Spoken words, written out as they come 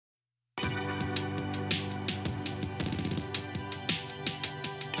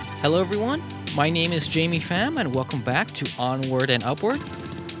Hello, everyone. My name is Jamie Pham, and welcome back to Onward and Upward.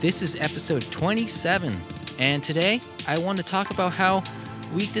 This is episode 27, and today I want to talk about how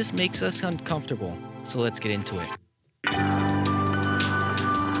weakness makes us uncomfortable. So let's get into it.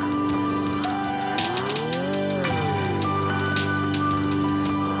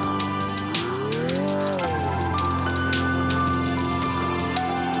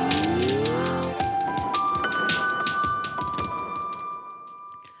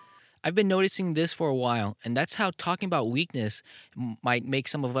 I've been noticing this for a while, and that's how talking about weakness might make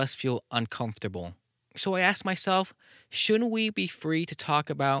some of us feel uncomfortable. So I asked myself, shouldn't we be free to talk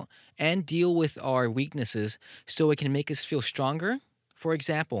about and deal with our weaknesses so it can make us feel stronger? For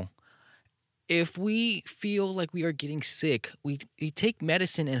example, if we feel like we are getting sick, we take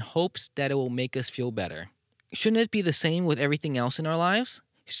medicine in hopes that it will make us feel better. Shouldn't it be the same with everything else in our lives?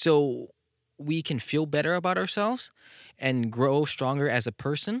 So we can feel better about ourselves and grow stronger as a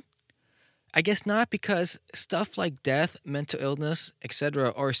person? I guess not, because stuff like death, mental illness,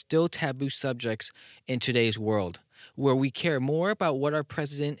 etc. are still taboo subjects in today's world, where we care more about what our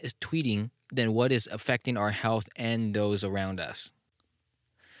president is tweeting than what is affecting our health and those around us.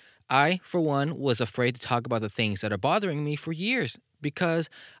 I, for one, was afraid to talk about the things that are bothering me for years because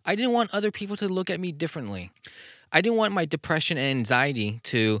I didn't want other people to look at me differently. I didn't want my depression and anxiety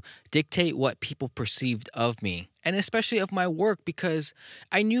to dictate what people perceived of me, and especially of my work, because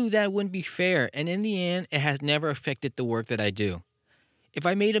I knew that wouldn't be fair, and in the end, it has never affected the work that I do. If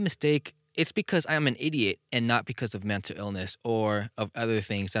I made a mistake, it's because I'm an idiot and not because of mental illness or of other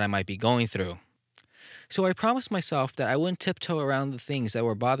things that I might be going through. So I promised myself that I wouldn't tiptoe around the things that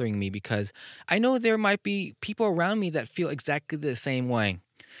were bothering me because I know there might be people around me that feel exactly the same way.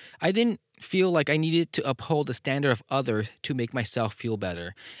 I didn't feel like I needed to uphold the standard of others to make myself feel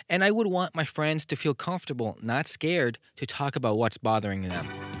better. And I would want my friends to feel comfortable, not scared, to talk about what's bothering them.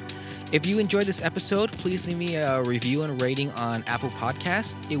 If you enjoyed this episode, please leave me a review and rating on Apple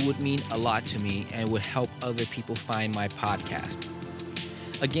Podcasts. It would mean a lot to me and would help other people find my podcast.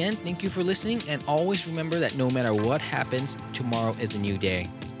 Again, thank you for listening, and always remember that no matter what happens, tomorrow is a new day.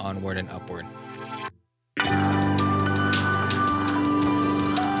 Onward and upward.